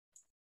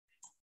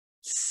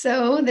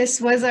So this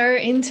was our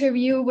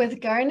interview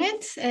with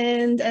Garnet,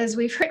 and as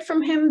we've heard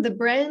from him, the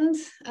brand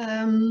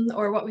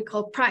or what we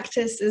call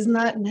practice is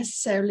not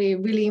necessarily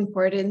really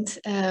important,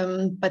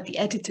 but the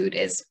attitude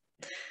is.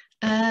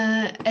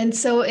 And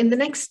so in the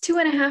next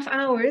 2.5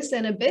 hours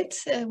and a bit,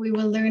 we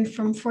will learn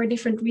from 4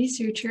 different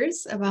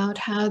researchers about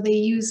how they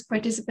use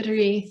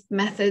participatory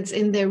methods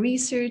in their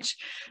research,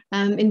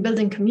 in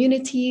building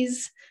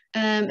communities,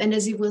 and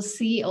as you will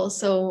see,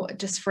 also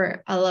just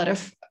for a lot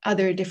of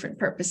other different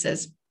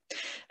purposes.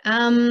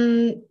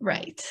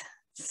 Right,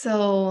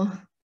 so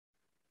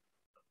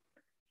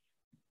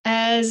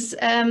as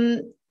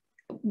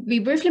we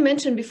briefly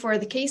mentioned before,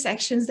 the case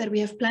actions that we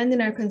have planned in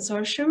our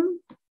consortium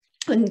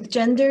on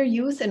gender,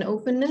 youth, and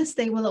openness,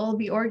 they will all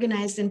be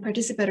organized in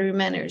participatory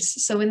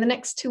manners. So in the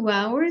next 2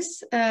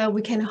 hours,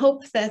 we can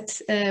hope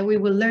that we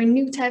will learn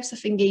new types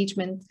of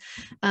engagement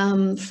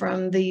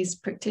from these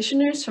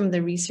practitioners, from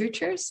the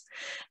researchers.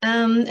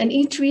 And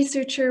each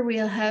researcher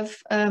will have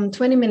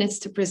 20 minutes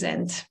to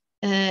present.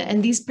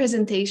 And these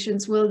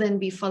presentations will then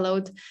be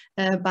followed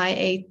by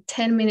a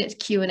 10-minute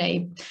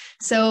Q&A.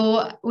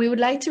 So we would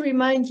like to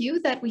remind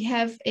you that we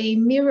have a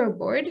Miro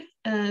board.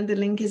 The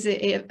link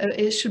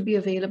it should be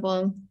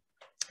available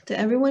to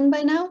everyone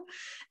by now.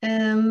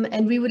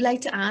 And we would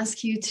like to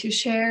ask you to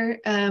share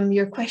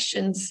your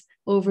questions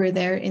over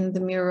there in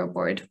the Miro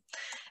board.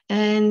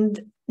 And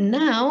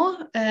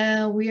now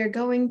we are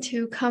going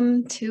to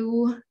come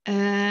to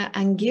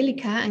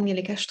Angelika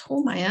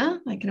Strohmayer.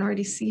 I can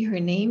already see her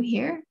name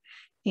here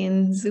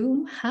in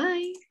Zoom.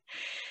 Hi.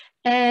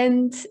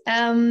 And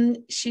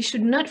she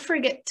should not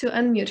forget to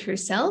unmute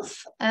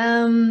herself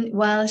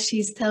while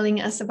she's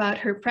telling us about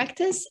her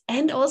practice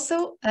and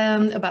also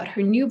about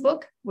her new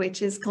book,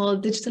 which is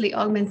called Digitally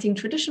Augmenting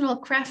Traditional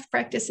Craft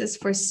Practices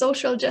for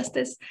Social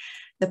Justice,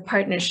 the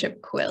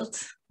Partnership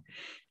Quilt.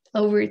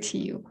 Over to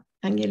you,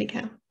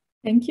 Angelika.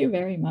 Thank you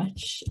very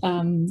much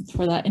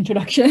for that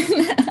introduction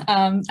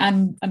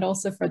and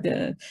also for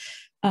the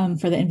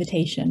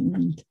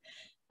invitation.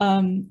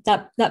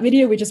 That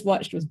video we just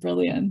watched was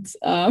brilliant,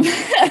 and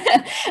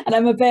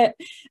I'm a bit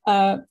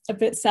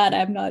sad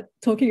I'm not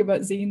talking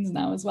about zines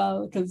now as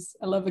well, because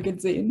I love a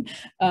good zine.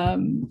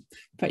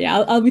 But yeah,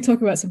 I'll be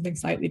talking about something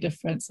slightly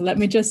different. So let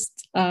me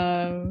just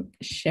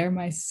share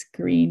my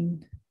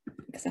screen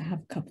because I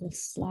have a couple of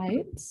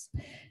slides,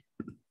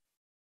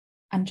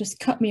 and just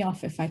cut me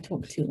off if I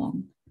talk too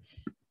long.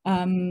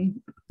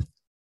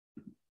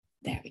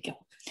 There we go.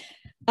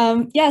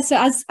 Yeah, so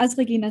as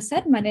Regina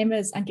said, my name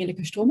is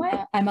Angelika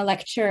Strohmayer. I'm a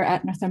lecturer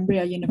at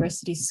Northumbria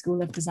University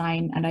School of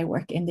Design, and I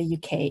work in the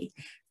UK,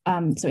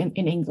 so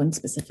in England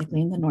specifically,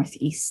 in the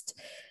Northeast.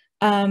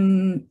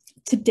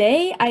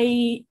 Today,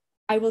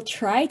 I will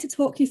try to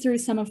talk you through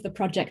some of the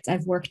projects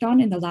I've worked on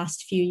in the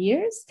last few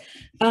years,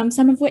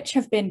 some of which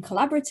have been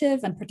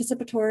collaborative and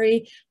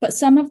participatory, but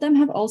some of them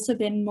have also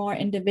been more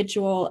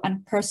individual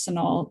and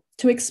personal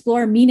to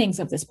explore meanings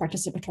of this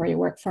participatory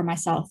work for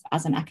myself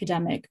as an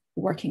academic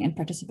working in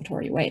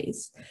participatory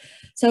ways.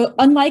 So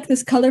unlike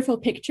this colorful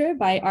picture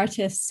by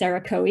artist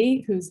Sarah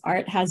Coe, whose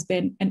art has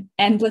been an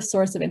endless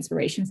source of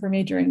inspiration for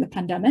me during the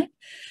pandemic,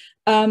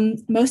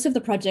 most of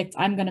the projects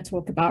I'm going to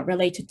talk about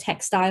relate to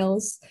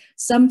textiles,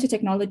 some to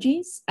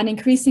technologies, and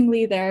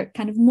increasingly they're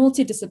kind of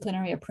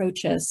multidisciplinary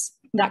approaches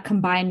that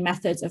combine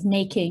methods of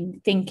making,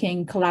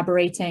 thinking,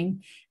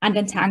 collaborating, and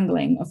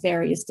entangling of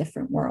various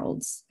different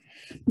worlds.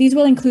 These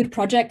will include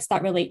projects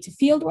that relate to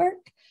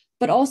fieldwork,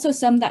 but also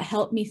some that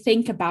help me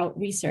think about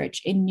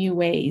research in new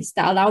ways,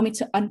 that allow me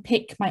to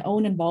unpick my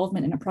own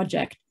involvement in a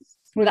project,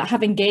 or that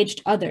have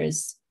engaged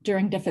others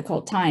during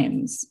difficult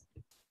times.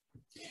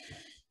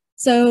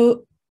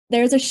 So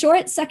there's a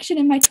short section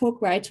in my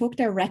talk where I talk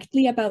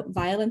directly about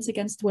violence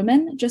against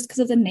women, just because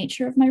of the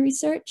nature of my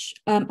research.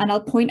 And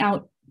I'll point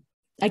out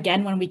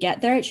again when we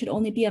get there, it should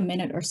only be a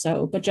minute or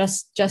so, but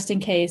just in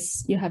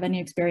case you have any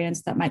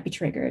experience that might be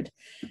triggered,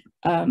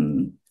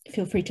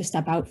 feel free to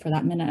step out for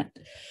that minute.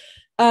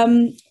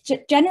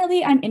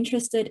 Generally, I'm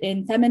interested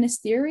in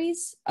feminist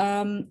theories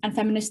and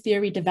feminist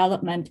theory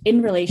development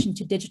in relation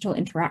to digital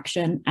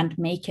interaction and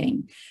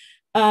making.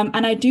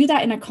 And I do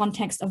that in a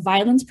context of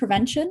violence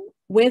prevention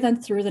with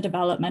and through the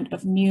development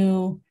of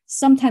new,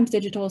 sometimes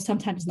digital,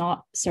 sometimes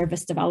not,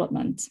 service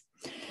development.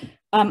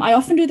 I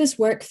often do this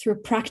work through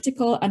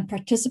practical and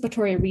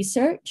participatory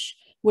research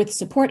with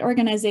support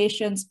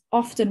organizations,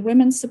 often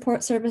women's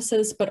support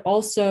services, but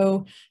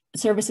also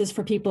services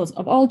for people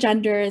of all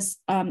genders,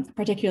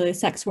 particularly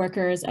sex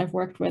workers. I've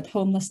worked with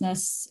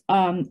homelessness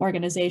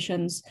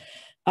organizations,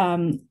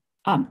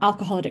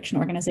 alcohol addiction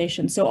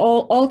organizations. So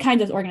all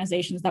kinds of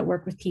organizations that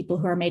work with people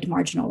who are made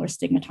marginal or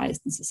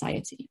stigmatized in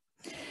society.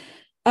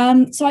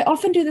 So I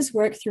often do this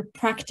work through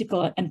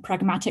practical and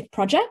pragmatic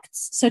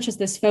projects, such as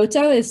this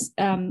photo is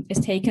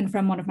taken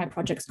from one of my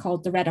projects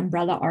called the Red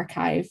Umbrella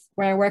Archive,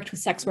 where I worked with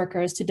sex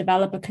workers to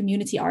develop a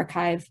community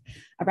archive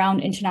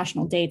around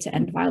International Day to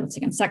End Violence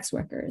Against Sex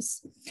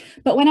Workers.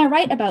 But when I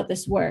write about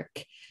this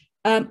work,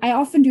 I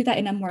often do that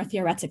in a more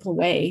theoretical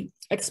way,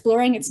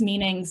 exploring its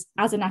meanings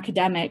as an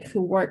academic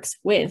who works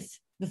with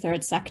the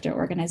third sector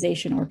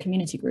organization or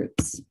community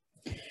groups.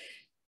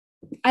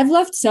 I've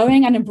loved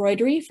sewing and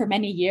embroidery for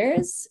many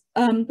years,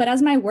 but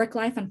as my work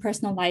life and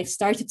personal life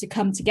started to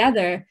come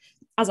together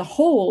as a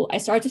whole, I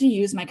started to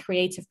use my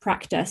creative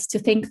practice to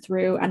think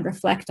through and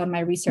reflect on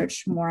my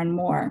research more and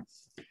more.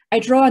 I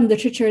draw on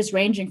literatures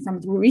ranging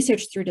from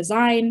research through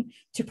design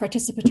to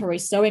participatory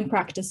sewing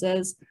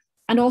practices,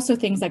 and also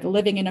things like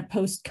living in a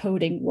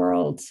post-coding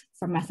world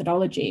for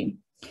methodology.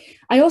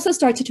 I also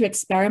started to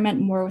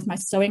experiment more with my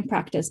sewing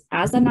practice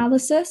as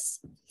analysis.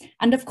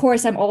 And of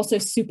course, I'm also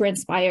super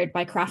inspired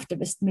by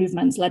craftivist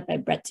movements led by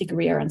Betsy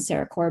Greer and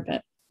Sarah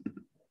Corbett.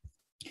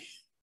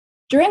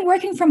 During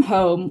working from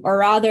home, or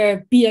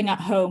rather being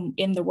at home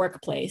in the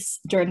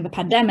workplace during the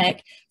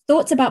pandemic,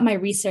 thoughts about my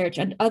research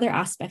and other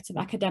aspects of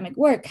academic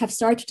work have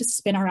started to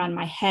spin around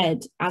my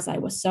head as I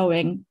was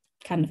sewing,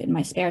 kind of in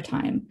my spare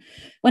time.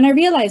 When I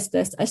realized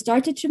this, I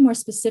started to more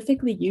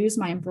specifically use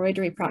my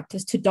embroidery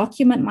practice to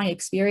document my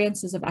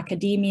experiences of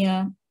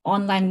academia,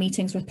 online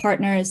meetings with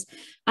partners,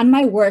 and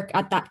my work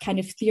at that kind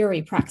of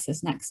theory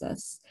praxis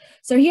nexus.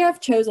 So here I've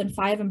chosen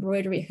 5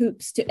 embroidery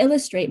hoops to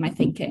illustrate my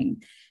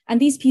thinking. And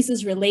these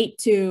pieces relate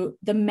to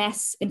the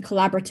mess in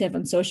collaborative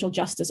and social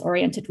justice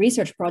oriented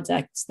research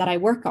projects that I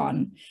work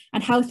on,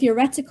 and how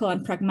theoretical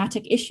and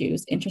pragmatic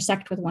issues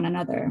intersect with one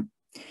another.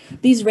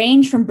 These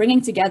range from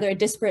bringing together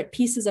disparate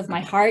pieces of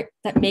my heart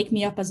that make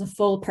me up as a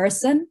full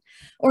person,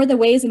 or the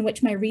ways in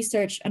which my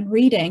research and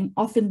reading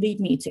often lead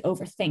me to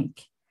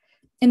overthink.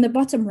 In the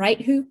bottom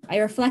right hoop, I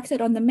reflected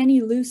on the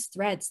many loose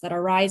threads that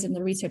arise in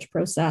the research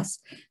process.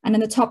 And in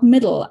the top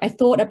middle, I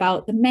thought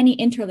about the many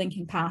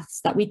interlinking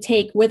paths that we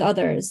take with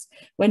others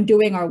when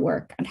doing our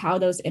work and how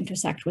those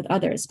intersect with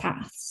others'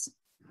 paths.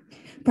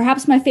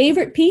 Perhaps my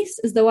favorite piece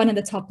is the one in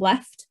the top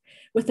left,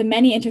 with the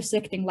many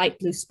intersecting light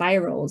blue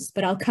spirals,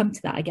 but I'll come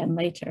to that again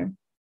later.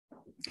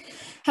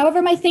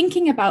 However, my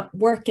thinking about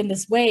work in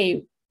this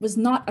way was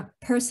not a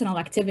personal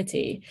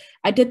activity.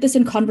 I did this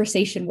in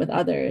conversation with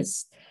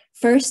others.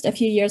 First, a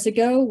few years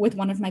ago, with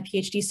one of my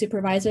PhD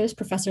supervisors,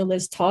 Professor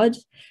Liz Todd,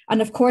 and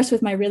of course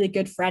with my really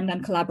good friend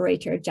and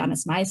collaborator,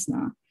 Janice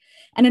Meisner.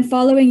 And in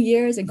following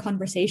years in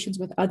conversations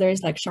with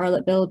others like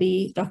Charlotte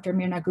Bilby, Dr.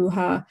 Mirna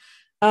Guha,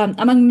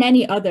 among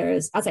many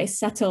others, as I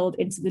settled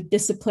into the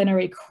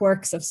disciplinary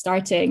quirks of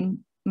starting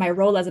my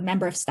role as a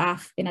member of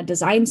staff in a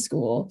design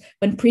school,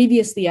 when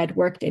previously I'd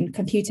worked in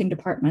computing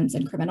departments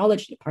and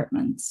criminology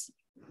departments.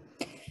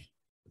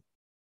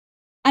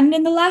 And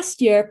in the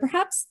last year,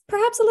 perhaps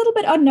a little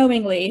bit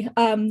unknowingly,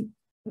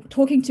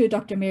 talking to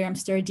Dr. Miriam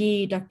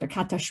Sturdy, Dr.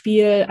 Kata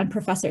Spiel, and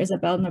Professor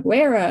Isabel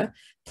Noguera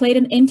played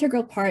an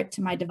integral part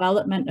to my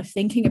development of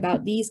thinking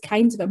about these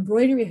kinds of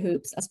embroidery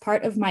hoops as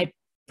part of my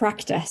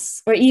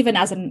practice, or even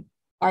as an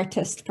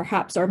artist,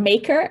 perhaps, or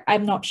maker,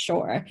 I'm not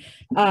sure,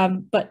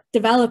 but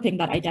developing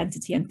that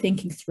identity and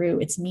thinking through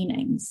its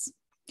meanings.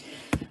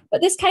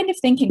 But this kind of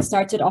thinking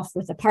started off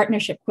with a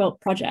Partnership Quilt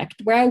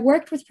project, where I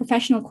worked with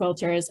professional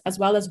quilters, as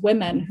well as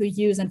women who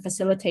use and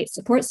facilitate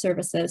support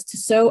services to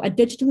sew a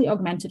digitally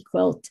augmented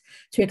quilt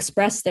to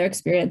express their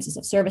experiences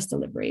of service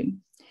delivery.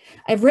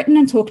 I've written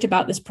and talked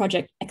about this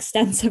project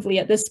extensively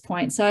at this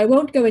point, so I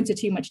won't go into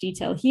too much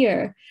detail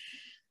here.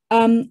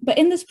 But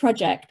in this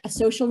project, a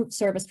social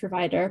service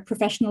provider,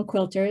 professional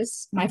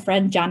quilters, my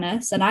friend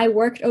Janice, and I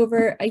worked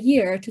over a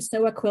year to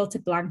sew a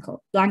quilted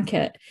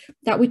blanket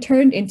that we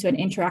turned into an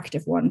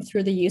interactive one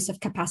through the use of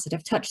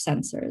capacitive touch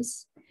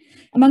sensors.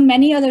 Among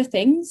many other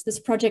things, this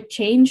project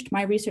changed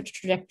my research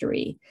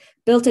trajectory,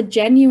 built a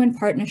genuine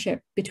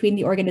partnership between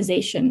the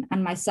organization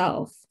and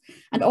myself,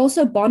 and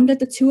also bonded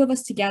the two of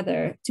us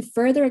together to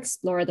further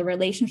explore the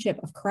relationship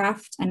of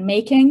craft and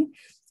making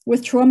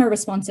with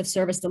trauma-responsive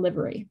service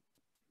delivery.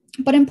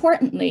 But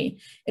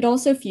importantly, it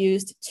also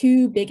fused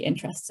 2 big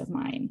interests of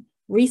mine,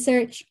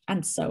 research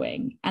and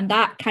sewing. And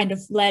that kind of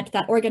led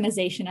that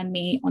organization and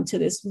me onto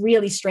this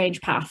really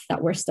strange path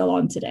that we're still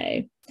on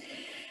today.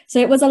 So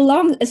it was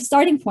a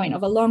starting point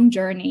of a long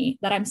journey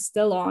that I'm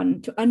still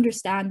on to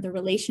understand the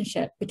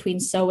relationship between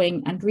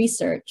sewing and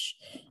research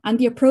and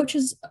the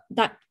approaches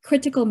that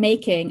critical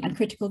making and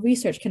critical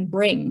research can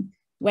bring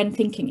when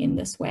thinking in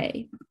this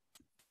way.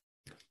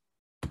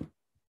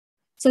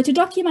 So to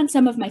document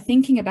some of my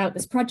thinking about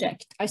this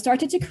project, I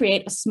started to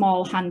create a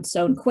small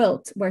hand-sewn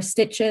quilt where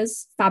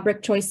stitches,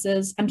 fabric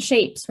choices, and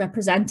shapes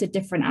represented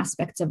different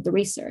aspects of the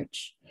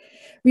research.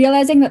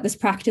 Realizing that this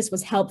practice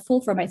was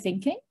helpful for my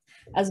thinking,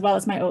 as well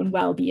as my own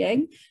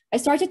well-being, I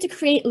started to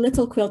create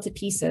little quilted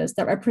pieces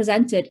that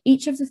represented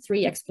each of the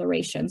 3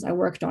 explorations I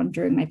worked on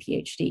during my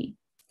PhD.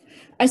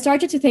 I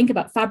started to think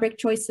about fabric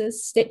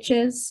choices,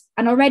 stitches,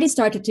 and already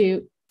started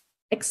to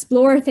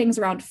explore things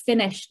around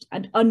finished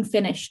and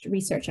unfinished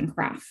research and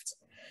craft.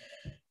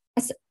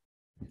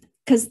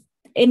 Because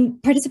in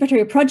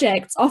participatory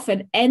projects,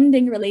 often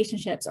ending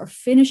relationships or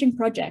finishing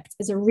projects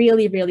is a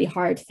really, really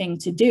hard thing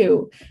to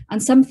do,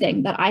 and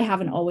something that I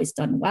haven't always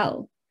done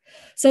well.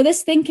 So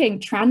this thinking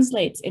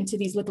translates into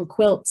these little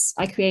quilts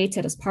I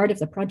created as part of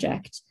the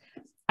project.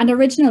 And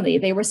originally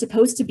they were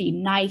supposed to be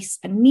nice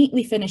and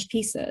neatly finished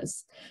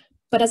pieces.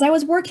 But as I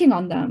was working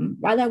on them,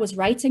 while I was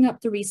writing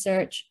up the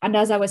research and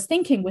as I was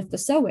thinking with the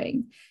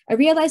sewing, I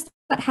realized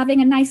that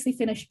having a nicely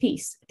finished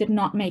piece did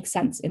not make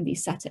sense in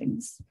these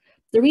settings.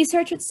 The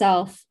research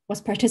itself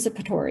was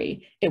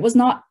participatory. It was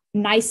not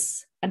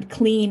nice and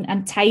clean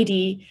and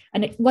tidy,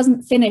 and it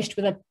wasn't finished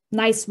with a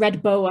nice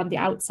red bow on the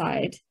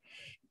outside.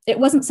 It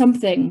wasn't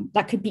something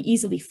that could be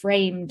easily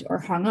framed or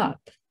hung up.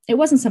 It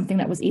wasn't something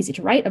that was easy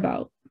to write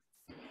about.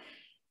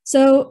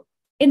 So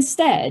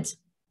instead,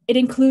 it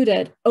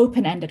included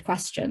open-ended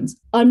questions,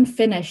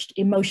 unfinished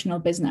emotional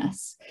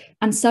business,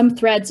 and some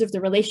threads of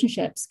the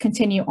relationships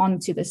continue on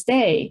to this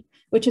day,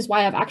 which is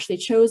why I've actually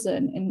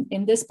chosen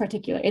in this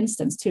particular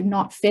instance to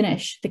not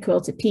finish the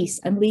quilted piece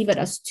and leave it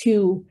as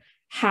two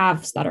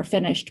halves that are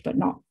finished but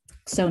not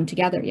sewn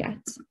together yet.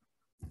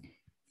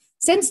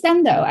 Since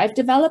then, though, I've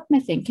developed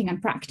my thinking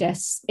and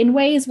practice in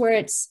ways where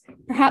it's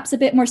perhaps a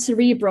bit more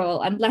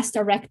cerebral and less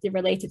directly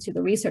related to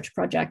the research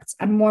project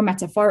and more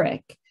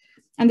metaphoric.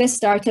 And this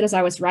started as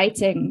I was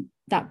writing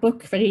that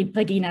book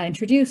Regina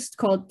introduced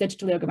called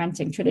Digitally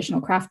Augmenting Traditional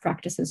Craft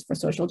Practices for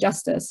Social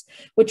Justice,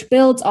 which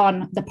builds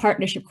on the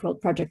Partnership Quilt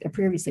project I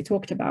previously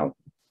talked about.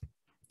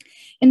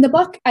 In the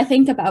book, I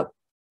think about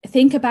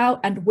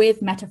and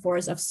with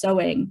metaphors of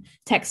sewing,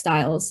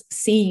 textiles,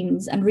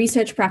 seams, and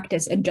research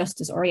practice in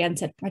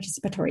justice-oriented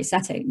participatory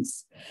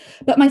settings.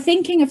 But my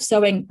thinking of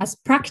sewing as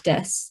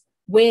practice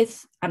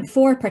with and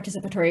for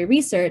participatory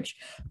research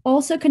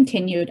also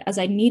continued as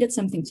I needed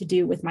something to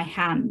do with my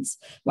hands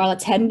while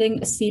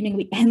attending a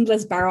seemingly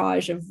endless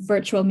barrage of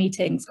virtual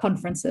meetings,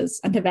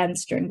 conferences, and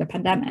events during the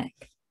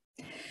pandemic.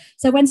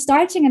 So when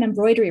starting an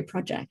embroidery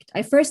project,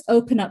 I first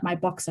open up my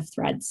box of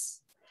threads.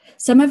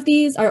 Some of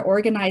these are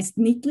organized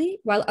neatly,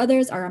 while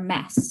others are a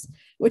mess,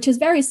 which is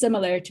very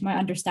similar to my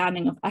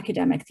understanding of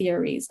academic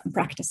theories and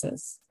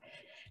practices.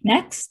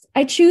 Next,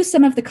 I choose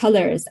some of the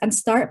colors and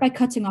start by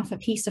cutting off a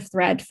piece of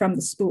thread from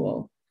the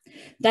spool.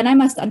 Then I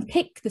must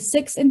unpick the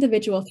 6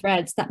 individual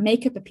threads that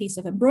make up a piece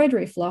of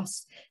embroidery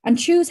floss and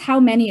choose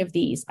how many of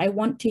these I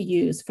want to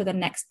use for the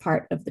next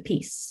part of the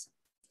piece.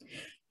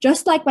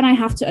 Just like when I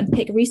have to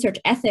unpick research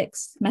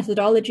ethics,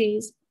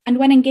 methodologies, and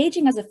when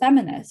engaging as a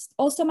feminist,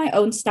 also my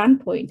own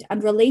standpoint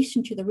and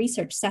relation to the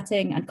research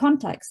setting and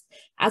context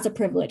as a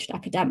privileged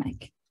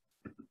academic.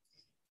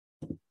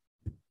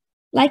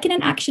 Like in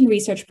an action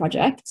research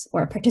project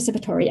or a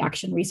participatory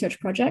action research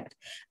project,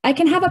 I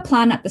can have a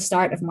plan at the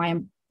start of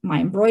my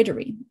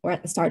embroidery or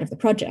at the start of the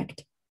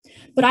project.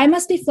 But I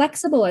must be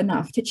flexible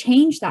enough to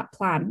change that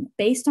plan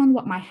based on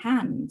what my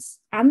hands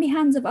and the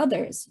hands of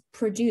others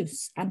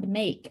produce and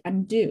make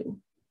and do.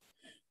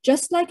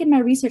 Just like in my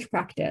research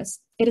practice,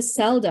 it is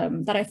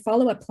seldom that I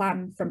follow a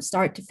plan from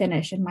start to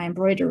finish in my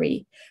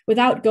embroidery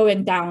without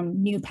going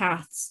down new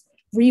paths,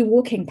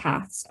 rewalking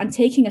paths, and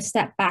taking a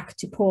step back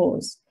to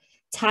pause,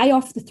 tie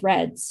off the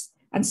threads,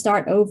 and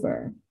start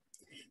over.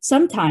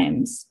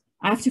 Sometimes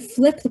I have to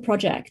flip the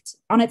project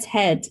on its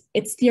head,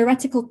 its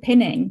theoretical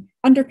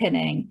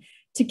underpinning,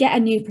 to get a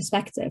new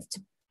perspective,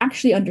 to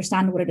actually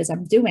understand what it is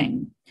I'm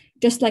doing.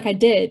 Just like I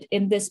did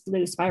in this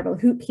blue spiral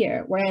hoop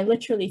here, where I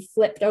literally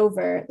flipped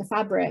over the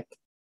fabric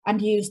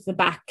and used the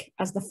back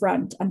as the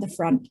front and the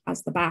front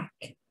as the back.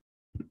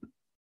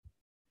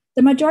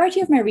 The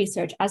majority of my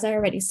research, as I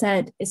already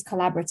said, is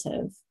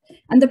collaborative,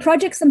 and the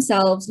projects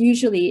themselves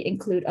usually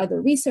include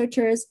other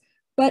researchers,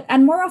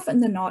 and more often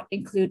than not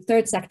include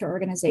third sector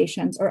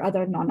organizations or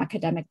other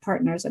non-academic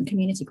partners and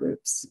community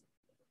groups.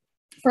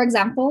 For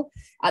example,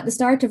 at the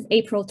start of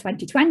April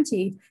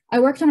 2020, I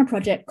worked on a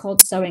project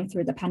called Sewing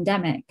Through the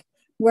Pandemic,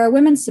 where a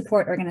women's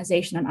support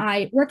organization and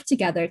I worked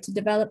together to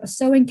develop a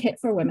sewing kit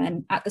for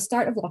women at the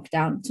start of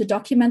lockdown to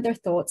document their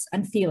thoughts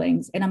and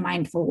feelings in a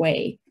mindful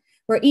way,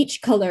 where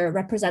each color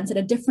represented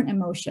a different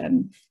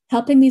emotion,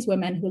 helping these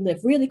women who live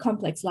really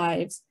complex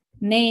lives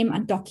name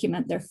and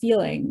document their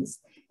feelings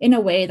in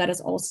a way that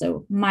is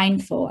also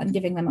mindful and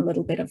giving them a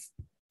little bit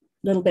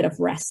of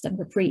rest and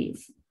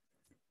reprieve.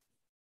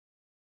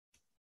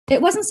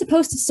 It wasn't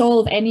supposed to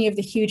solve any of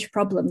the huge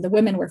problem the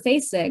women were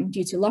facing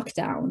due to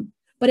lockdown,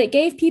 but it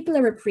gave people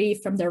a reprieve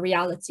from their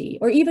reality,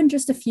 or even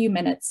just a few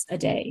minutes a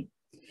day.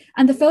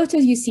 And the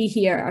photos you see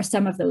here are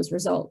some of those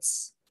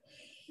results.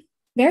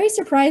 Very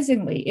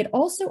surprisingly, it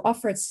also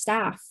offered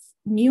staff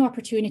new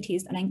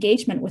opportunities and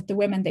engagement with the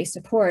women they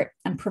support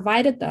and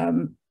provided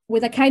them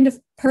with a kind of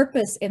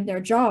purpose in their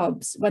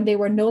jobs when they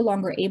were no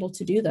longer able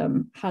to do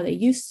them how they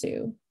used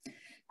to.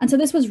 And so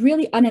this was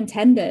really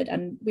unintended,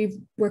 and we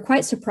were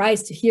quite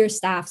surprised to hear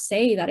staff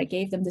say that it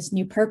gave them this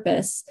new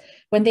purpose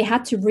when they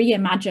had to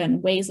reimagine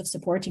ways of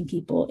supporting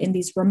people in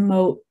these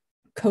remote,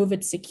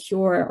 COVID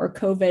secure or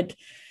COVID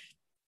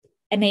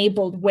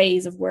enabled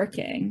ways of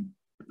working.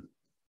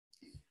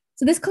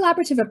 So this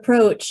collaborative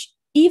approach,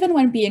 even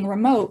when being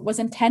remote, was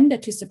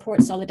intended to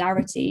support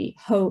solidarity,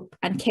 hope,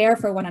 and care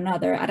for one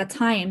another at a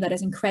time that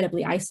is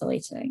incredibly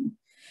isolating.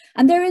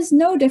 And there is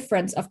no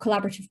difference of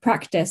collaborative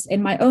practice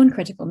in my own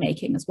critical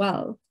making as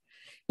well.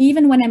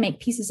 Even when I make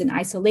pieces in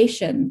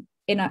isolation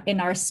in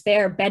our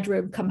spare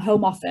bedroom come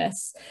home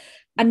office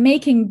and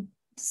making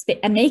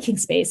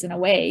space in a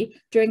way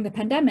during the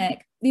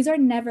pandemic, these are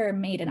never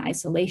made in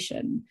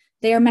isolation.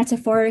 They are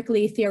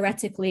metaphorically,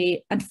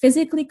 theoretically, and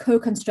physically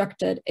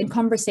co-constructed in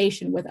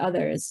conversation with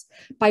others,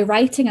 by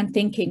writing and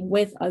thinking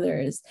with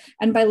others,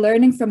 and by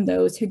learning from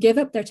those who give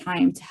up their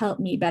time to help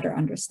me better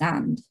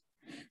understand.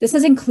 This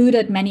has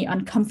included many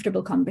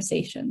uncomfortable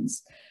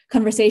conversations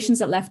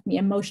that left me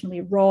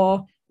emotionally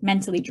raw,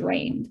 mentally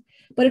drained.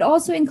 But it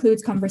also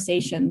includes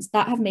conversations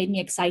that have made me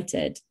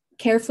excited,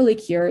 carefully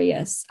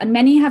curious, and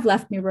many have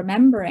left me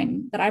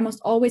remembering that I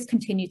must always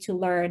continue to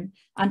learn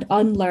and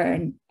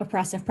unlearn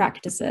oppressive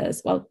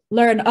practices,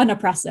 learn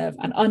unoppressive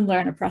and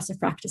unlearn oppressive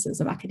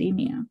practices of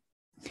academia.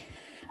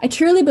 I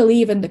truly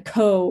believe in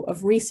the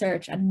of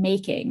research and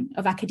making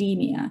of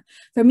academia.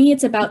 For me,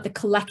 it's about the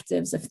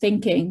collectives of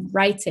thinking,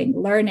 writing,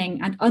 learning,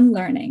 and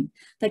unlearning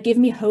that give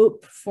me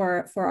hope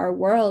for our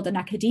world and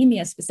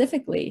academia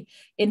specifically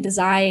in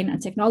design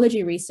and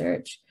technology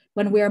research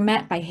when we are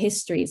met by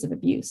histories of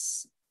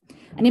abuse.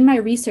 And in my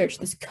research,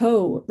 this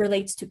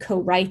relates to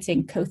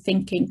co-writing,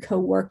 co-thinking,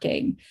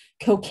 co-working,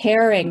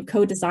 co-caring,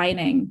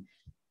 co-designing,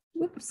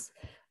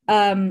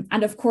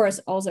 and of course,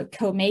 also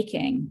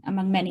co-making,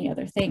 among many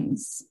other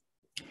things.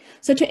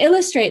 So to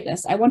illustrate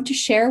this, I want to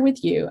share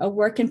with you a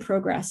work in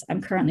progress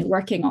I'm currently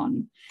working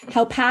on,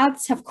 how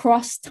paths have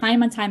crossed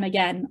time and time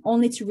again,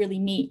 only to really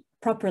meet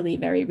properly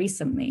very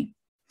recently.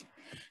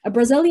 A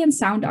Brazilian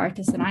sound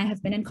artist and I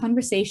have been in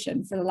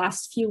conversation for the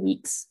last few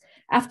weeks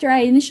after I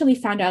initially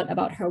found out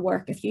about her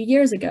work a few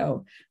years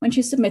ago when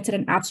she submitted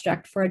an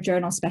abstract for a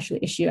journal special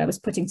issue I was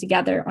putting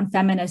together on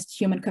feminist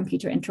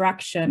human-computer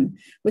interaction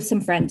with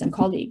some friends and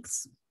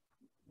colleagues.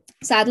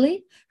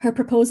 Sadly, her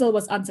proposal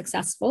was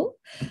unsuccessful,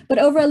 but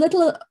a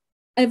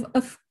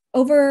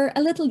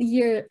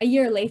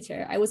year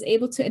later, I was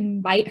able to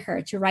invite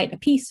her to write a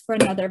piece for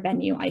another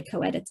venue I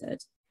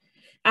co-edited.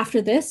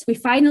 After this, we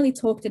finally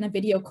talked in a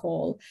video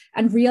call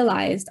and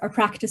realized our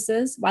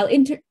practices, while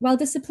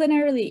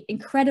disciplinarily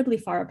incredibly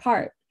far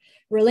apart,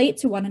 relate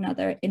to one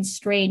another in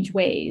strange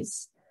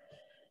ways.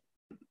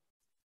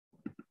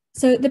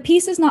 So the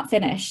piece is not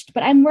finished,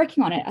 but I'm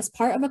working on it as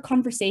part of a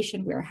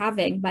conversation we're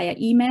having via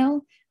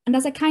email and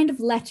as a kind of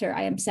letter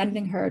I am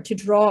sending her to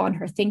draw on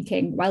her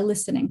thinking while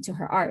listening to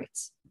her art.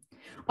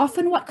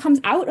 Often what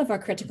comes out of our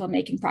critical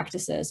making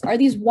practices are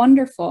these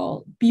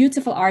wonderful,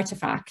 beautiful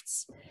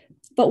artifacts.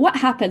 But what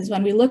happens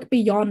when we look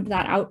beyond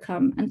that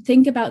outcome and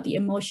think about the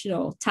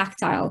emotional,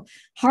 tactile,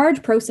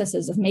 hard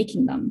processes of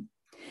making them?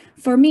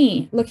 For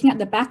me, looking at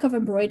the back of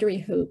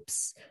embroidery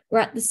hoops or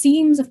at the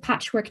seams of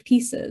patchwork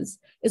pieces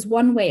is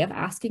one way of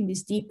asking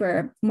these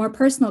deeper, more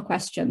personal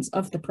questions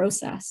of the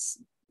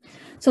process.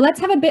 So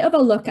let's have a bit of a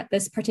look at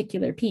this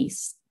particular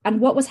piece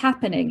and what was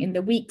happening in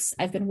the weeks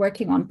I've been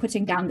working on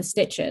putting down the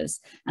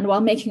stitches and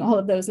while making all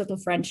of those little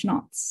French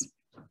knots.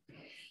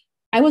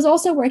 I was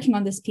also working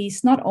on this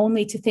piece not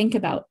only to think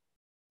about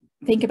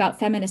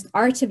feminist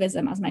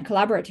artivism, as my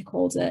collaborator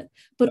calls it,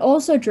 but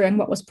also during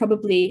what was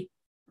probably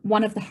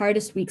one of the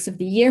hardest weeks of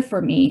the year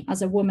for me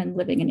as a woman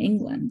living in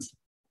England.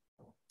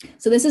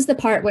 So this is the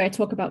part where I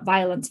talk about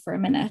violence for a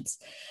minute.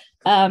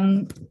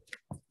 And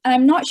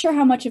I'm not sure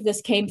how much of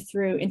this came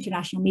through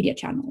international media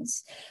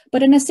channels,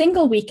 but in a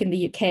single week in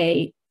the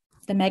UK,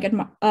 the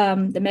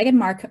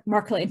Meghan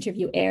Markle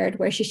interview aired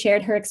where she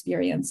shared her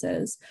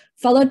experiences,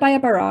 followed by a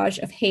barrage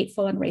of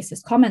hateful and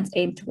racist comments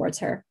aimed towards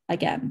her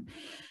again.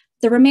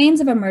 The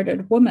remains of a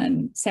murdered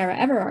woman, Sarah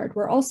Everard,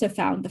 were also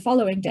found the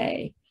following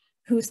day,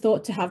 who was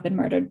thought to have been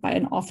murdered by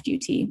an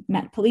off-duty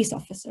Met police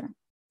officer,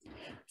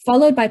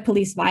 followed by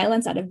police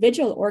violence at a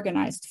vigil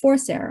organized for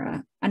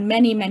Sarah, and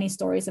many, many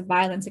stories of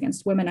violence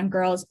against women and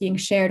girls being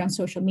shared on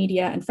social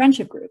media and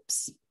friendship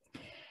groups.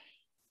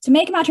 To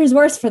make matters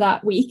worse for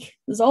that week, it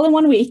was all in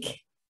 1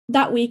 week,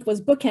 that week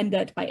was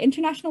bookended by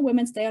International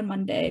Women's Day on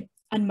Monday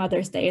and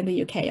Mother's Day in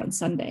the UK on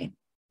Sunday.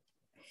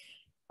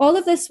 All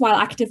of this while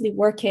actively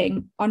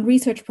working on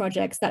research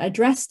projects that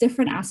address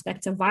different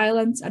aspects of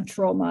violence and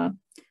trauma.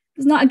 It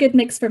was not a good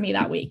mix for me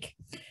that week.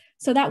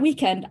 So that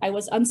weekend, I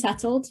was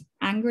unsettled,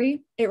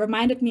 angry. It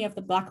reminded me of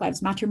the Black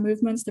Lives Matter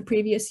movements the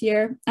previous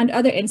year and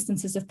other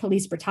instances of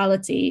police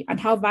brutality and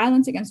how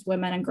violence against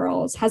women and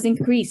girls has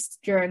increased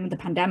during the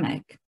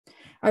pandemic.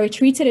 I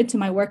retreated into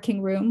my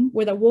working room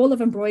with a wall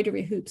of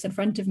embroidery hoops in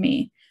front of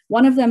me,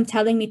 one of them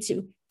telling me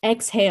to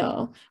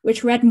exhale,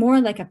 which read more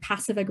like a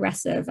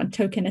passive-aggressive and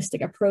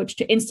tokenistic approach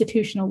to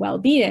institutional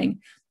well-being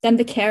than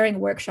the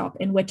caring workshop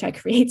in which I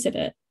created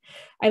it.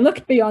 I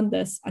looked beyond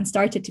this and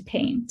started to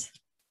paint.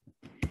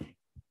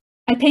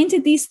 I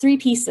painted these 3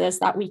 pieces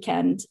that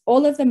weekend,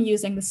 all of them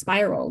using the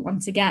spiral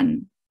once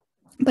again.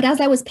 But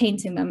as I was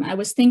painting them, I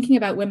was thinking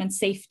about women's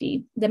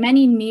safety, the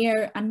many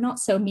near and not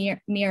so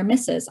near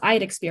misses I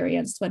had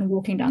experienced when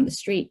walking down the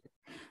street,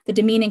 the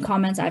demeaning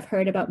comments I've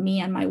heard about me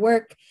and my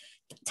work,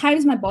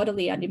 times my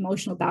bodily and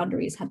emotional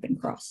boundaries had been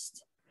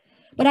crossed.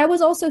 But I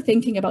was also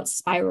thinking about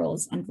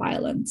spirals and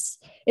violence.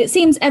 It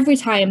seems every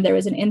time there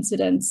is an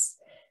incident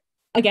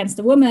against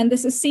a woman,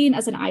 this is seen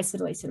as an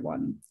isolated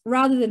one,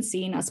 rather than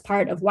seen as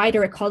part of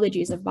wider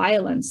ecologies of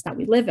violence that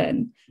we live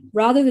in,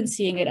 rather than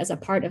seeing it as a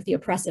part of the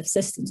oppressive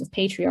systems of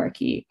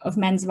patriarchy, of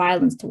men's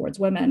violence towards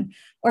women,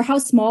 or how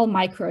small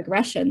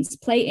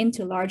microaggressions play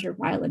into larger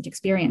violent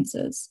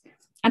experiences,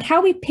 and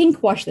how we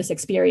pinkwash this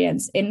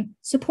experience in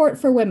support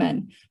for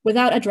women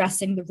without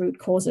addressing the root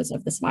causes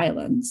of this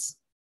violence.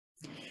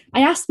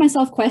 I asked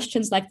myself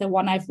questions like the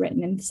one I've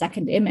written in the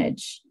second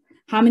image.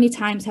 How many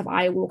times have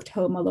I walked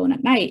home alone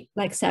at night,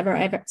 like Sarah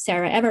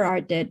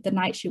Everard did the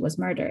night she was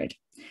murdered?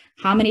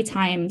 How many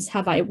times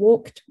have I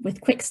walked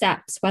with quick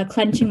steps while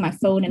clenching my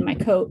phone in my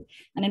coat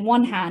and in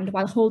one hand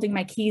while holding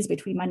my keys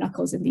between my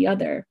knuckles in the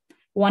other,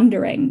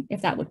 wondering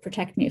if that would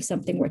protect me if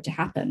something were to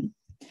happen?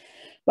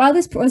 While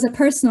this was a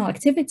personal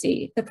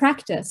activity, the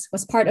practice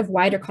was part of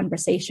wider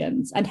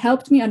conversations and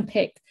helped me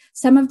unpick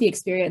some of the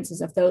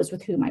experiences of those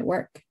with whom I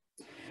work.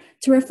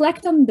 To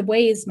reflect on the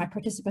ways my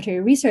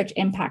participatory research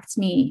impacts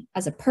me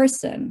as a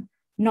person,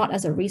 not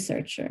as a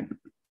researcher.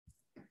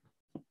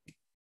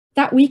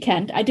 That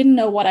weekend, I didn't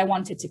know what I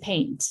wanted to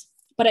paint,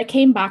 but I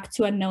came back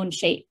to a known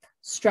shape,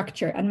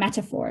 structure, and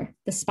metaphor,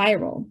 the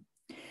spiral.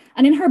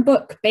 And in her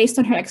book, based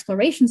on her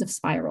explorations of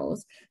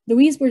spirals,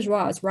 Louise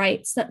Bourgeois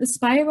writes that the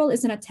spiral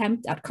is an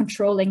attempt at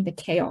controlling the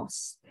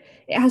chaos.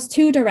 It has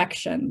two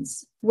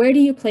directions. Where do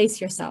you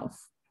place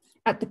yourself?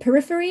 At the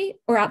periphery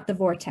or at the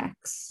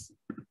vortex?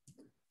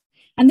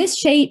 And this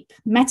shape,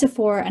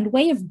 metaphor, and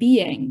way of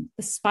being,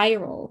 the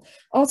spiral,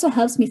 also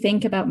helps me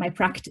think about my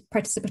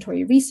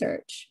participatory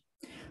research.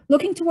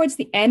 Looking towards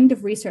the end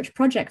of research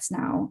projects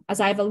now,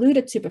 as I've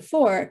alluded to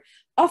before,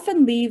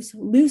 often leaves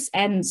loose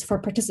ends for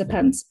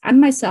participants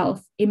and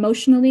myself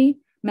emotionally,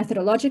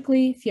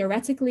 methodologically,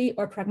 theoretically,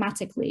 or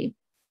pragmatically.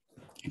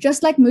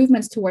 Just like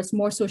movements towards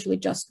more socially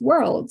just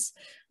worlds,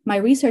 my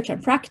research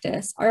and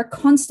practice are a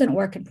constant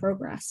work in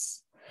progress.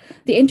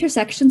 The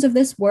intersections of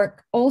this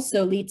work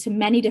also lead to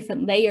many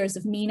different layers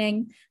of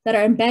meaning that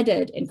are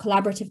embedded in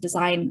collaborative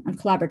design and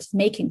collaborative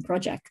making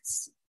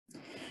projects.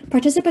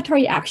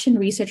 Participatory action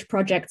research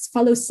projects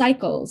follow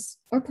cycles,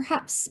 or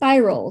perhaps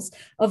spirals,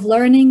 of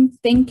learning,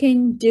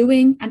 thinking,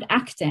 doing, and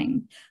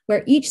acting,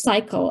 where each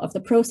cycle of the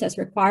process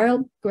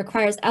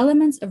requires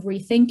elements of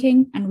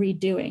rethinking and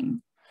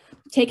redoing.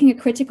 Taking a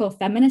critical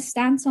feminist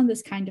stance on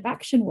this kind of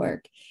action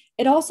work,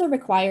 it also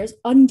requires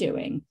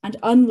undoing and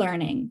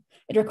unlearning.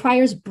 It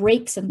requires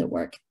breaks in the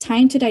work,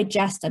 time to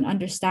digest and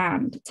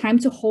understand, time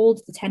to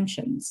hold the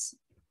tensions.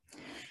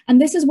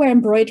 And this is where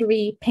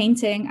embroidery,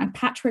 painting, and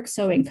patchwork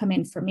sewing come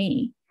in for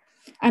me.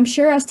 I'm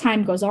sure as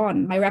time goes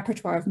on, my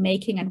repertoire of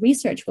making and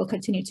research will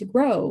continue to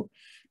grow,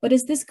 but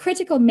it's this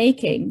critical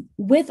making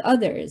with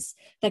others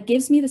that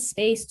gives me the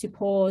space to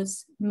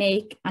pause,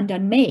 make, and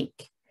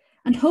unmake,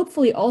 and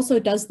hopefully also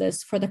does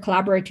this for the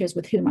collaborators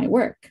with whom I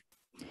work.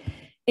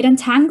 It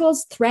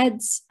entangles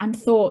threads and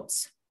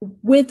thoughts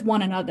with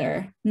one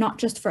another, not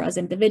just for us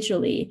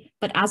individually,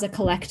 but as a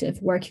collective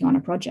working on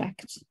a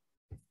project.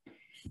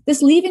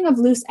 This leaving of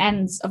loose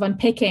ends, of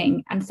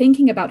unpicking and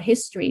thinking about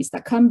histories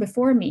that come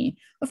before me,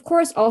 of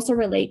course, also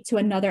relate to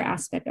another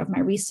aspect of my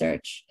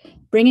research,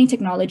 bringing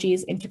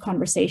technologies into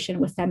conversation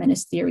with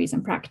feminist theories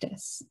and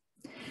practice.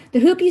 The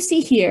hoop you see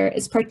here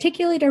is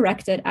particularly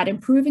directed at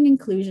improving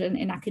inclusion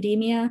in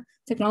academia,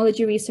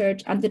 technology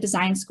research, and the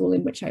design school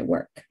in which I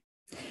work.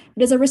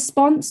 It is a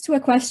response to a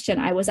question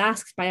I was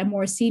asked by a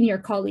more senior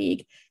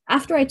colleague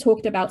after I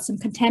talked about some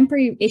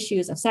contemporary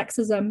issues of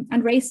sexism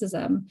and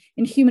racism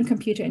in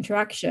human-computer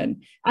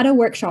interaction at a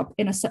workshop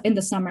in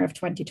the summer of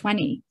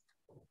 2020.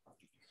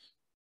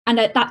 And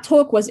that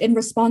talk was in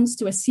response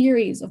to a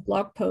series of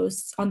blog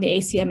posts on the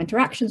ACM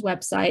Interactions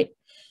website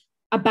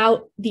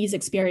about these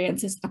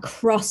experiences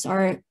across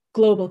our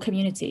global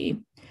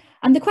community.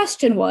 And the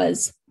question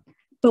was,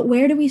 but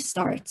where do we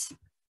start?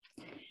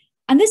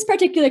 And this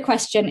particular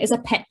question is a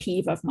pet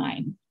peeve of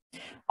mine.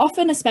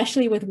 Often,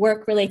 especially with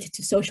work related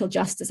to social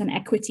justice and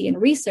equity in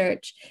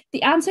research,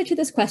 the answer to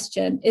this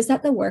question is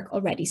that the work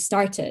already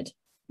started,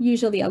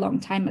 usually a long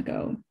time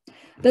ago.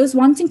 Those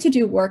wanting to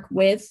do work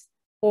with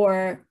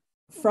or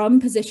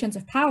from positions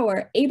of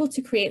power able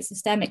to create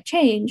systemic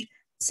change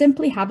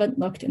simply haven't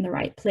looked in the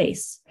right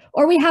place,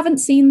 or we haven't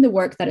seen the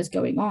work that is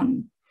going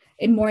on.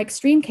 In more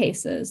extreme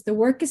cases, the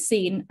work is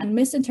seen and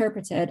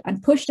misinterpreted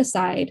and pushed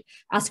aside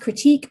as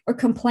critique or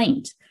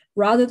complaint,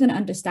 rather than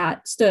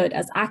understood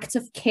as acts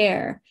of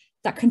care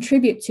that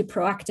contribute to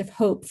proactive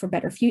hope for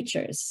better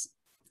futures.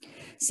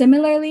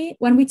 Similarly,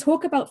 when we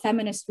talk about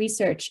feminist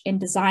research in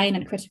design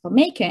and critical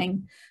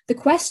making, the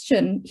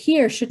question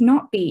here should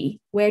not be,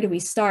 where do we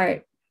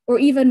start, or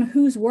even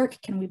whose work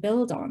can we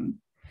build on?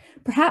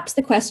 Perhaps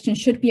the question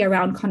should be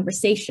around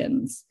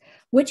conversations.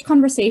 Which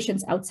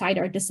conversations outside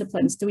our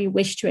disciplines do we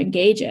wish to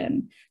engage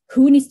in?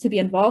 Who needs to be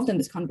involved in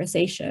this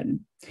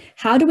conversation?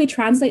 How do we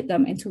translate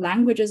them into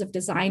languages of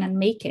design and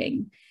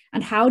making?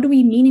 And how do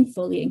we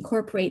meaningfully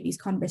incorporate these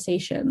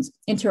conversations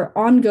into our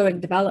ongoing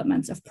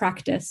developments of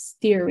practice,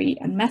 theory,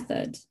 and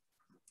method?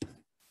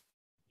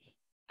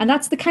 And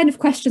that's the kind of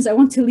questions I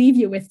want to leave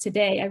you with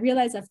today. I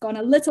realize I've gone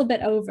a little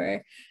bit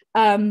over,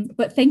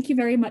 But thank you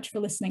very much for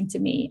listening to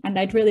me. And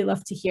I'd really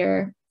love to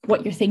hear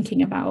what you're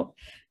thinking about.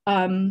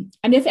 And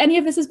if any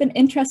of this has been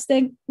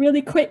interesting,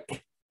 really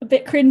quick, a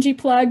bit cringy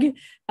plug,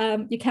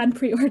 you can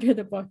pre-order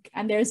the book,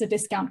 and there's a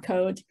discount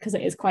code because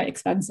it is quite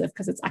expensive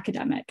because it's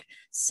academic,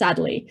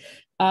 sadly.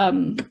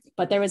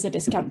 But there is a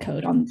discount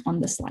code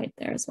on the slide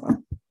there as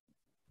well.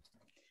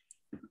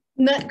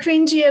 Not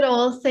cringy at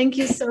all. Thank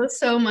you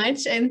so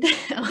much. And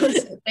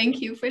also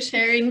thank you for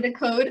sharing the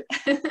code.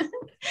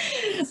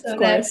 So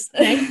that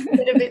makes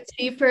it a bit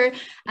cheaper.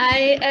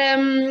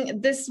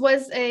 This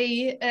was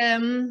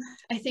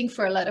I think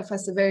for a lot of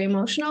us, a very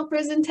emotional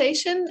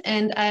presentation.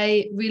 And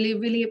I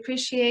really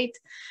appreciate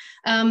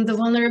the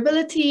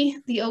vulnerability,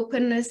 the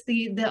openness,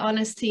 the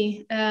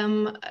honesty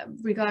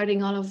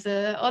regarding all of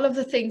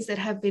the things that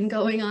have been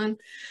going on.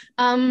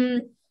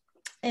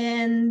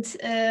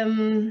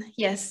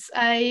 Yes,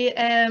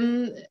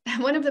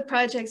 one of the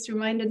projects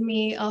reminded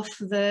me of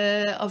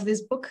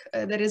this book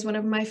that is one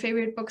of my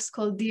favorite books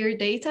called Dear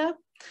Data,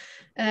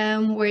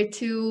 where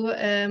two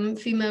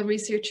female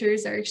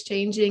researchers are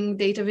exchanging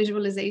data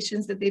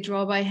visualizations that they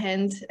draw by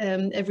hand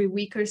every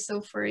week or so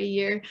for a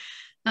year.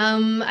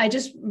 I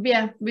just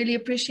really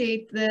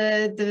appreciate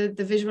the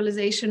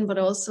visualization, but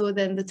also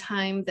then the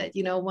time that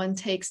one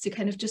takes to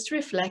kind of just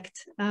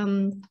reflect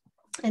and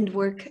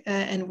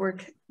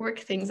work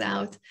things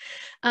out.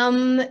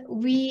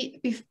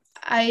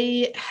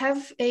 I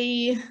have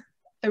a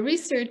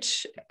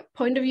research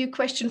point of view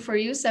question for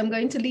you, so I'm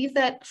going to leave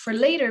that for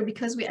later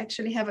because we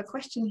actually have a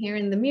question here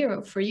in the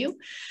Miro for you.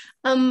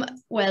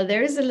 Well,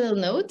 there is a little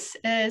note.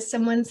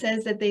 Someone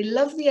says that they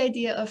love the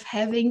idea of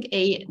having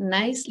a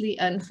nicely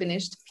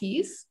unfinished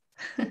piece.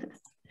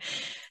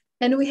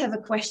 And we have a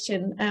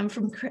question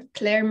from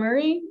Claire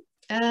Murray.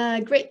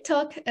 Great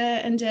talk,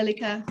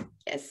 Angelika.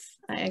 Yes,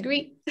 I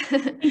agree.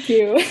 Thank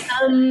you.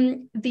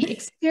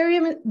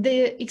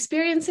 The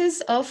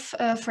experiences of,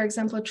 for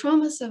example,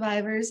 trauma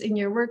survivors in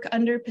your work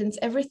underpins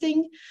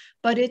everything,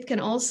 but it can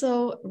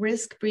also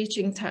risk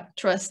breaching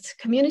trust.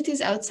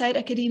 Communities outside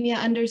academia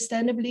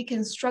understandably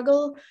can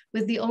struggle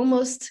with the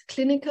almost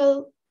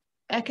clinical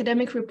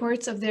academic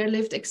reports of their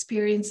lived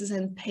experiences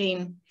and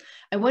pain.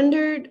 I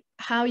wondered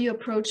how you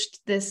approached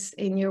this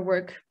in your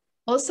work.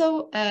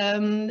 Also,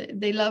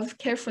 they love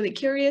Carefully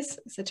Curious,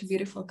 such a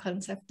beautiful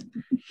concept.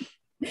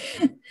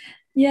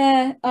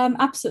 Yeah,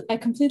 absolutely. I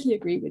completely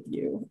agree with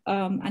you.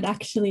 And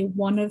actually,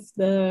 one of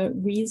the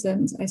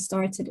reasons I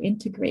started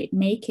integrate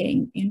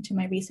making into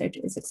my research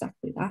is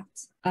exactly that.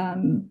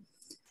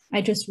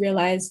 I just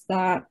realized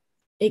that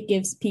it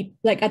gives people,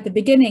 like at the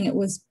beginning, it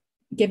was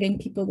giving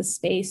people the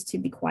space to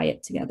be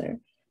quiet together,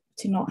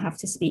 to not have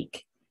to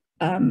speak.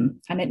 And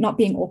it not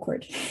being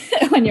awkward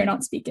when you're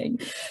not speaking,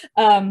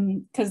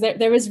 because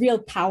there is real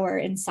power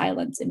in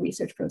silence in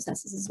research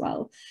processes as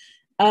well.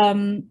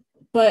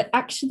 But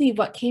actually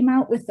what came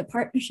out with the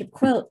Partnership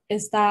Quilt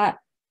is that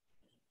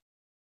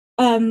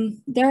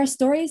there are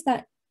stories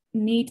that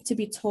need to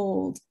be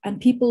told,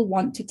 and people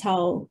want to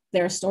tell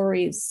their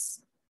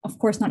stories. Of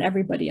course, not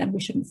everybody, and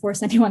we shouldn't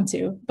force anyone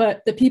to,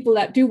 but the people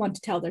that do want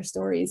to tell their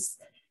stories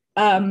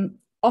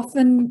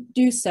often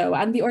do so.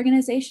 And the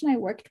organization I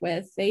worked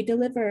with, they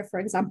deliver, for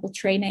example,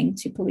 training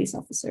to police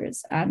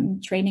officers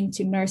and training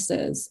to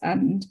nurses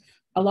and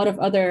a lot of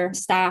other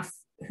staff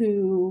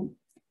who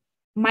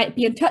might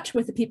be in touch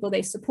with the people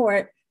they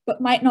support, but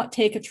might not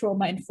take a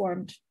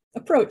trauma-informed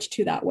approach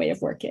to that way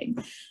of working.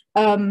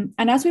 And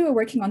as we were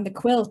working on the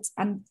quilt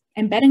and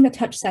embedding the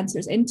touch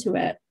sensors into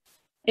it,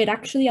 it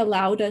actually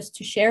allowed us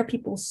to share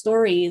people's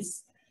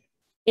stories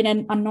in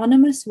an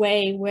anonymous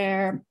way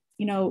where,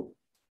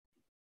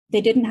 they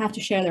didn't have to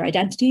share their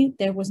identity.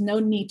 There was no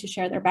need to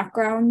share their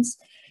backgrounds.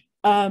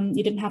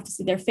 You didn't have to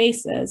see their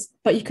faces,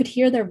 but you could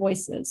hear their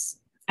voices.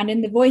 And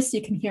in the voice,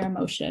 you can hear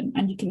emotion,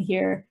 and you can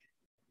hear,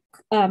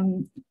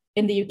 in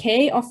the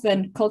UK,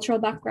 often cultural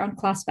background,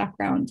 class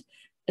background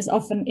is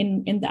often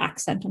in the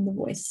accent on the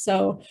voice.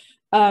 So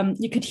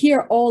you could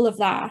hear all of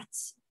that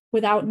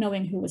without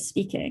knowing who was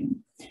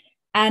speaking.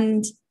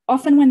 And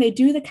often when they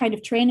do the kind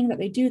of training that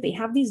they do, they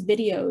have these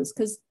videos,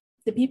 because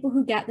the people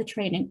who get the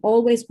training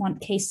always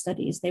want case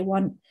studies. They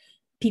want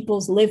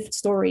people's lived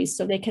stories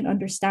so they can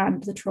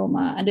understand the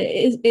trauma. And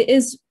it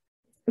is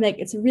like,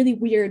 it's a really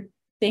weird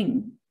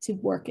thing to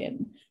work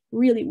in,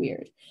 really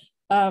weird.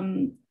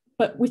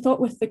 But we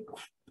thought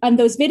and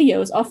those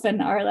videos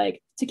often are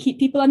like to keep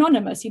people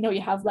anonymous.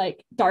 You have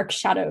like dark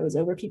shadows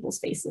over people's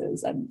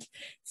faces and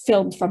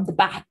filmed from the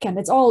back, and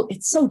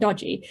it's so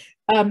dodgy.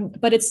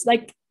 But it's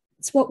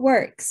what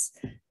works.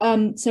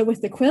 So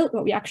with the quilt,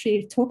 what we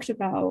actually talked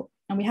about,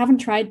 and we haven't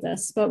tried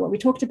this, but what we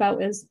talked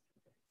about is,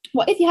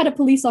 what if you had a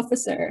police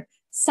officer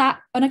sat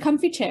on a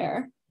comfy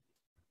chair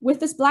with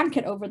this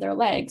blanket over their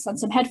legs and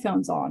some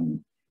headphones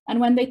on,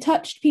 and when they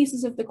touched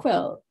pieces of the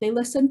quilt, they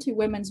listened to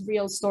women's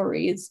real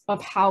stories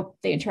of how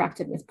they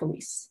interacted with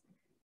police.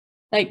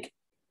 Like,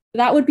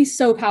 that would be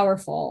so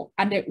powerful,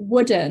 and it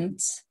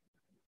wouldn't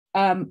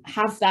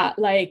have that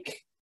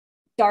like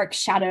dark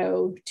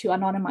shadow to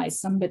anonymize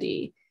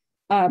somebody.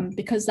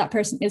 because that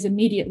person is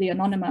immediately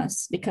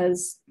anonymous,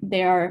 because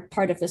they are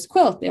part of this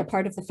quilt, they are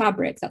part of the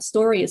fabric, that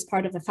story is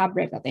part of the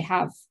fabric that they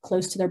have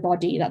close to their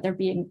body, that they're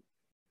being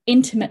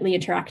intimately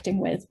interacting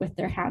with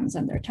their hands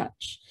and their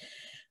touch.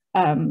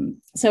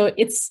 So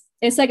it's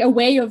like a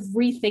way of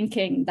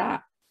rethinking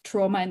that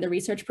trauma in the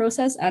research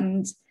process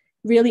and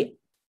really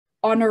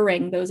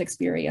honoring those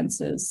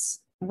experiences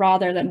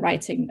rather than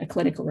writing a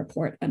clinical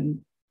report and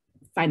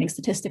finding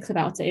statistics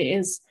about it,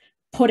 is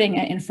putting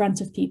it in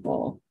front of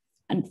people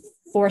and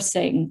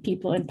forcing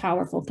people in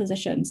powerful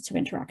positions to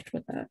interact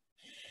with it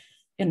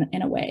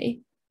in a way.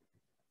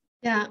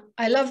 Yeah,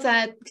 I love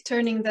that,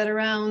 turning that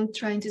around,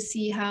 trying to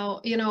see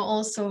how,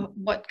 also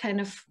what kind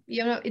of,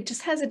 it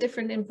just has a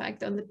different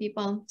impact on the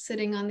people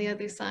sitting on the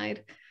other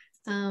side.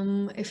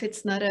 If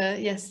it's not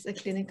a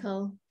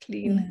clinical,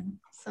 clean,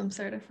 some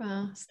sort of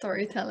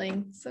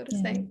storytelling, so to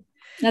say.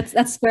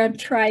 That's where I'm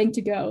trying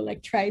to go,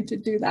 like trying to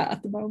do that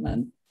at the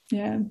moment.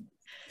 Yeah,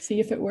 see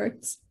if it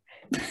works.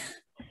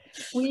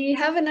 We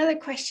have another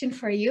question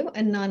for you,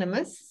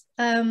 anonymous.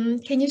 Can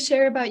you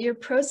share about your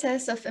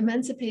process of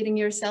emancipating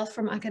yourself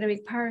from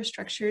academic power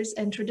structures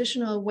and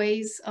traditional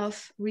ways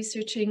of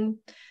researching?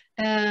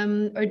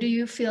 Or do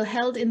you feel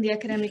held in the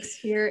academic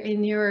sphere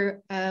in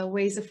your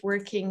ways of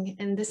working?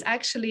 And this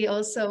actually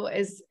also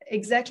is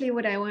exactly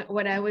what I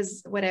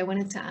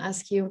wanted to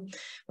ask you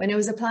when I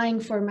was applying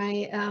for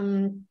my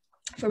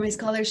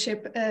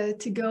scholarship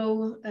to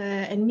go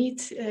and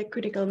meet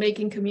critical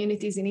making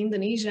communities in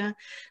Indonesia.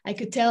 I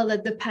could tell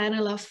that the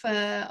panel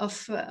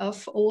of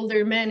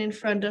older men in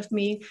front of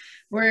me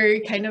were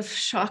kind of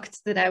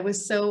shocked that I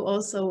was so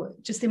also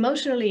just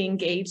emotionally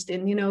engaged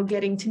in,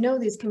 getting to know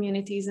these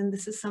communities. And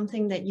this is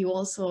something that you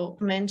also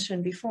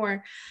mentioned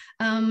before.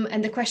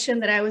 And the question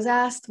that I was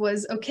asked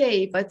was,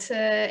 okay, but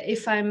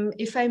if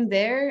I'm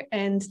there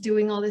and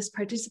doing all this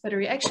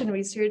participatory action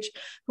research,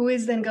 who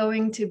is then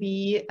going to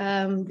be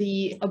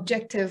the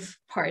objective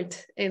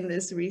part in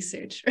this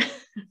research?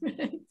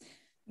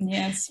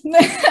 Yes,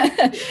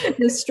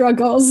 the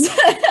struggles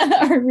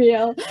are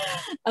real.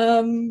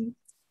 I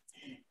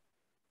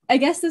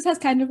guess this has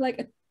kind of like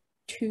a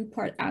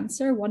two-part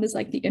answer. One is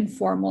like the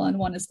informal and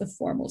one is the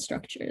formal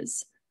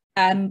structures.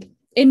 And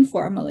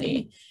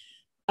informally,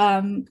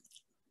 I've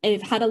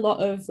had a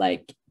lot of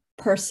like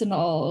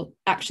personal,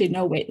 actually,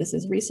 no, wait, this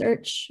is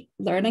research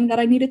learning that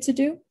I needed to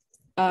do.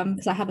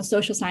 Because I have a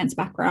social science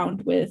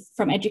background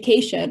from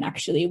education,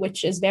 actually,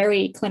 which is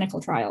very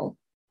clinical trial,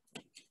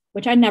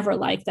 which I never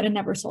liked, that I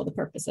never saw the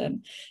purpose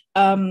in.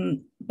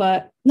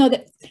 But no,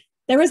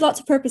 there is lots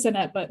of purpose in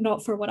it, but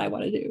not for what I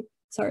want to do.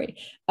 Sorry.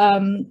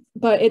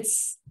 But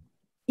it's,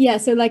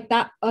 so like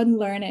that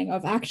unlearning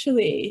of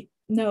actually,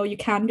 no, you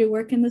can do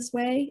work in this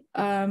way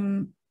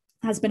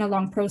has been a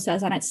long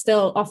process. And it's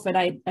still often,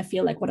 I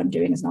feel like what I'm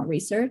doing is not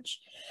research,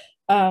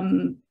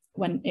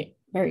 when it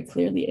very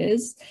clearly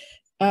is.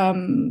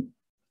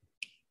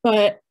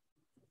 But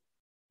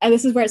and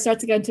this is where it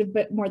starts to go into a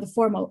bit more the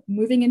formal.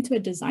 Moving into a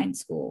design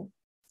school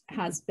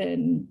has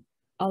been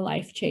a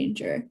life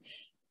changer,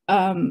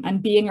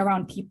 and being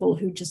around people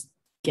who just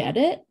get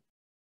it,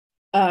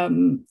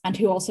 and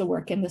who also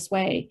work in this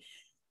way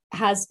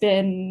has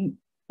been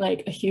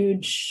like a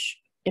huge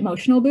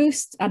emotional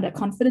boost and a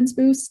confidence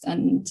boost,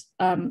 and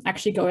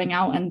actually going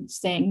out and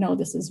saying, no,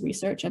 this is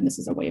research and this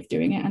is a way of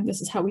doing it and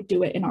this is how we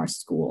do it in our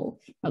school,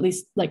 at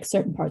least like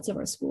certain parts of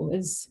our school,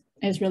 is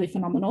really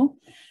phenomenal.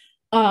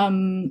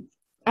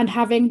 And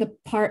having the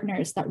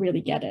partners that really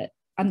get it,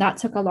 and that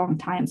took a long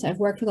time. So I've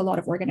worked with a lot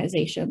of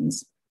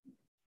organizations,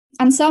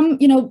 and some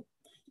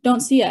don't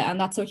see it, and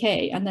that's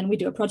okay, and then we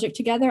do a project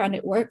together and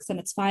it works and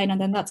it's fine,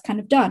 and then that's kind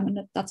of done and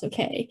that's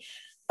okay.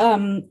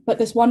 But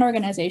this one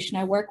organization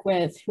I work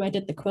with, who I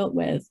did the quilt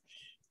with,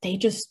 they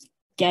just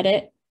get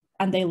it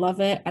and they love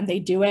it and they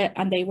do it,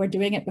 and they were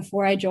doing it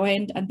before I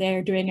joined and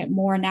they're doing it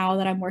more now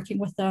that I'm working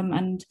with them.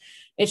 And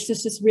it's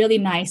just this really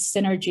nice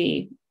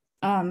synergy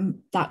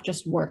that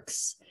just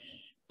works.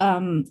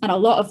 And a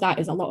lot of that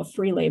is a lot of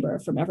free labor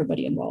from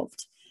everybody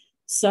involved.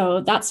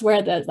 So that's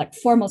where the like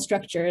formal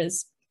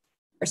structures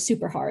are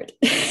super hard.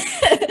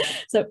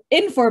 So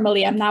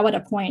informally, I'm now at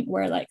a point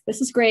where like,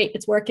 this is great,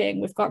 it's working,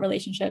 we've got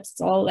relationships,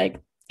 it's all like,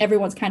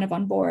 everyone's kind of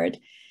on board.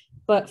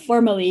 But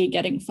formally,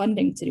 getting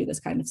funding to do this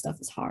kind of stuff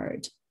is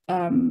hard.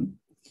 I've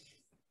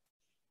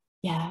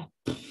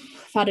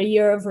had a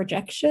year of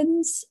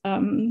rejections,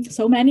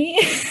 so many.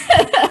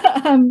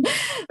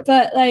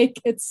 But like,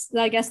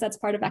 I guess that's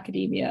part of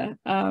academia.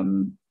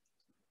 And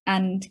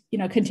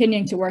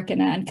continuing to work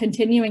in it and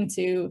continuing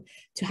to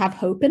have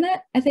hope in it,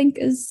 I think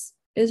is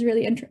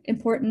really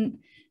important.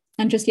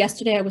 And just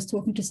yesterday, I was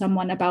talking to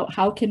someone about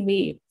how can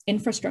we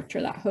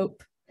infrastructure that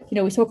hope.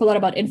 We talk a lot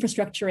about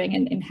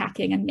infrastructuring in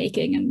hacking and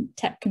making and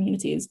tech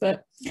communities,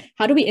 but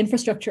how do we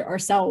infrastructure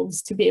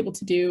ourselves to be able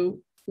to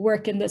do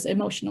work in this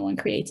emotional and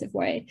creative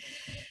way?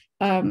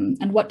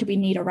 And what do we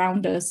need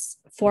around us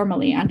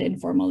formally and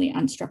informally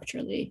and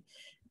structurally?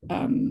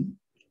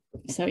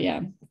 So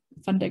yeah,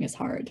 funding is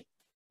hard.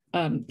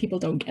 People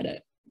don't get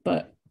it,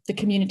 but the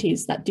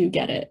communities that do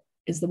get it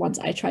is the ones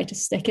I try to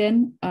stick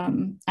in,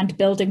 and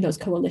building those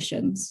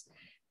coalitions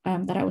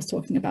that I was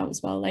talking about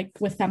as well, like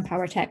with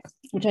Fempower Tech,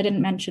 which I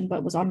didn't mention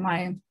but was on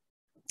my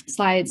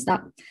slides.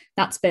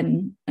 That's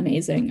been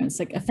amazing. It's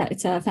like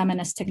it's a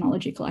feminist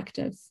technology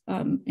collective,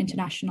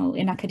 international,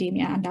 in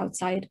academia and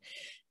outside,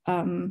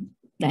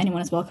 that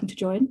anyone is welcome to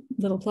join.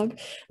 Little plug.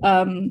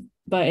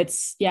 But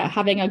it's, yeah,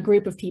 having a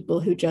group of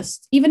people who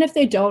just, even if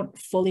they don't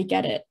fully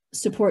get it,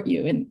 support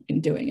you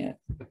in doing it,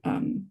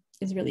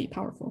 is really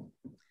powerful.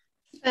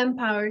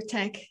 Fempower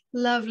Tech,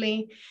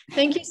 lovely.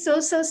 Thank you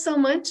so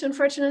much.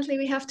 Unfortunately,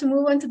 we have to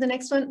move on to the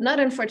next one. Not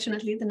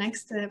unfortunately, the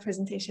next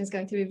presentation is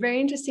going to be very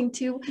interesting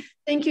too.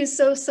 Thank you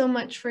so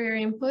much for your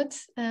input.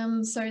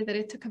 Sorry that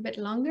it took a bit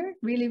longer.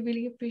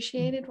 Really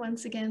appreciate it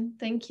once again.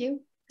 Thank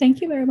you.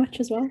 Thank you very much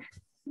as well.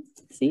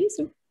 See you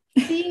soon.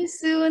 See you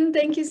soon.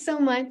 Thank you so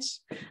much.